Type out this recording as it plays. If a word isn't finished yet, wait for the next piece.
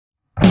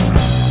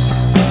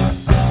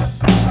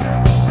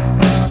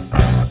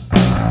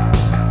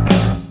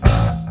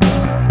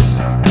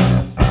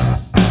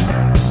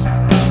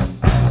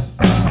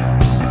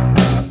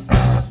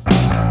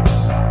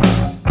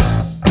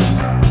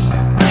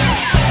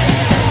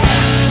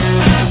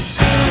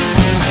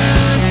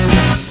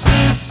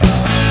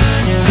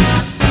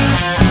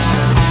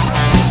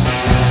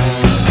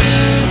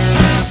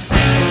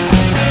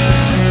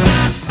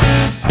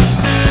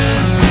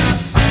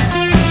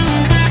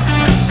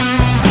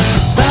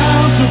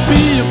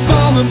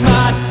when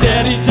my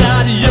daddy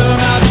died young,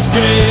 I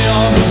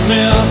became a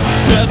man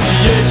at the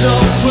age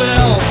of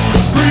 12,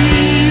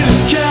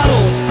 breeding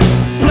cattle,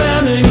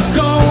 planting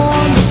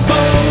corn,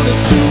 devoted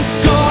to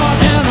God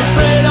and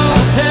afraid of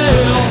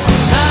hell.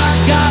 I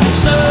got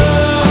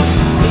stuck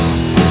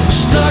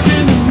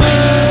in the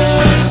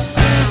mud.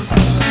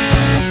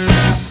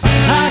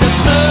 I got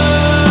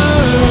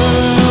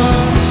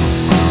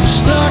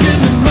stuck in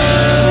the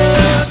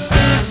mud.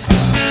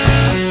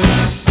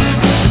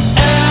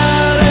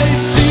 At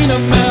 18 I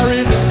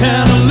married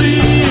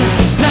Annalie.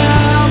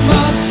 9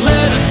 months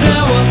later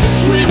there was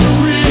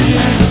sweepery.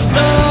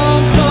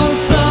 Psalms on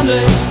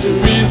Sunday to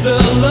ease the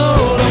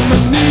load on my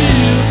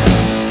knees.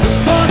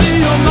 For the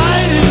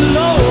almighty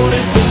Lord,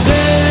 it's a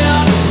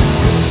dead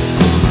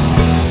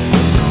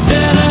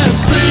end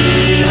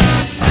street.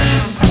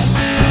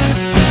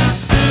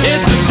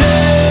 It's a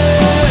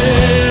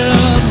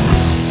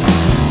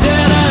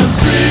dead end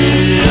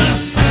street.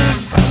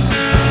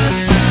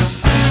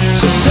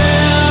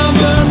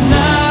 September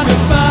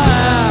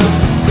 95,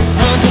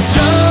 Uncle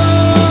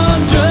John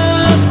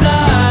just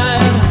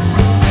died.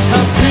 I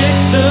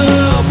picked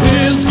up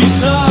his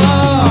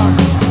guitar.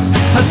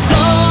 I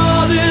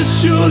saw this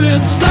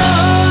shooting star.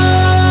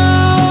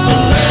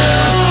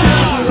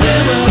 Just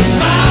living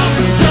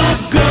mountains of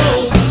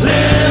gold.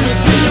 Let me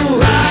see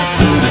right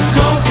to the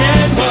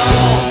cocaine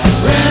wall.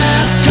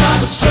 Red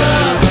carpet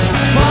strut,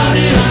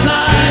 party of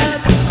night.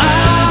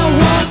 I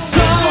want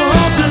some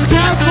of the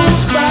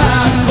devil's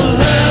bride.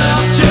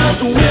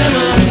 Just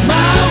living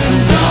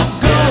mountains of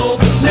gold.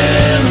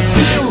 Let me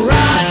see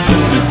right to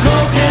the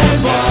cocaine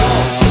wall.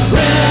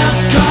 Red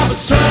carpet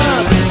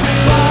strut,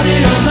 party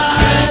of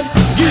night.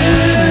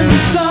 Give me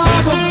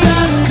some of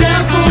that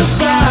devil's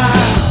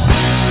bride.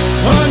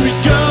 Hungry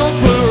girls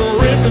were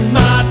ripping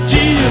my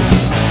jeans.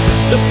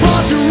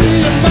 Debauchery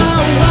in my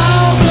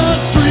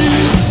wildest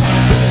dreams.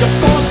 The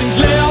forcings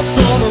left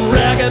on a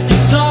ragged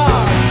guitar.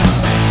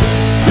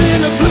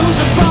 Sing the blues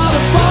about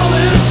a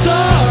falling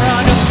star. I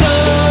got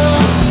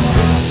stuck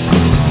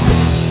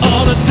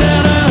on a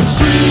dead end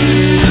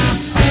street.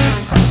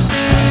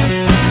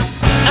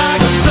 I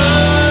got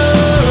stuck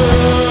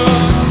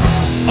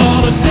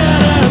on a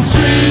dead end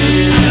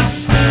street.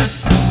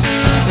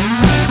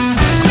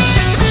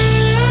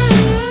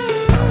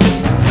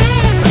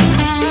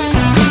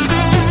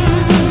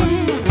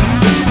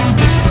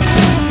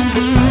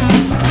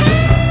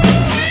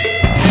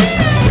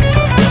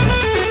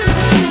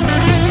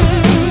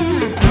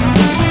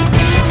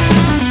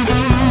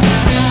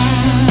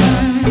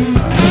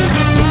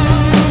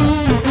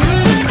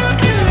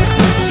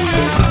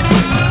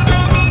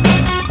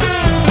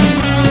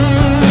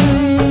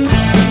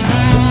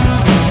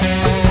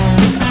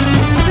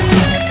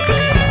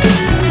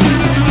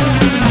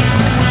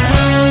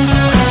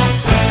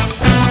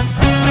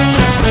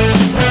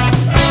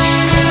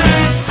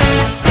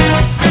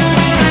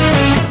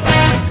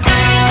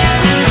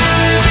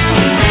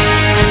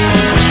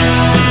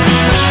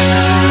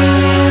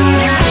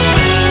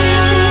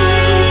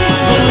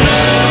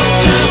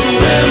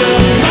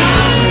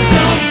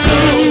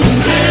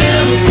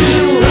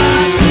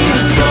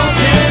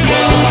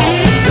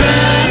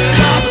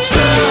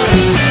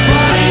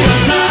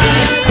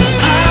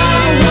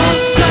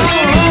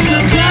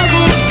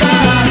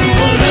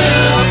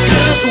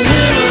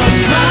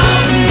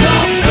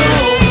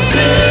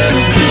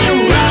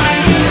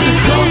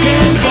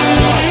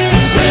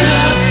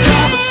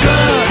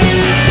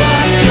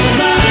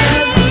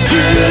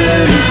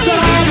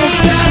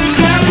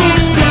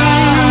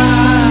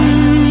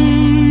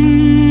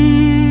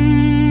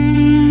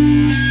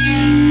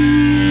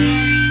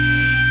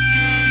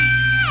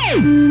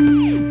 Bye.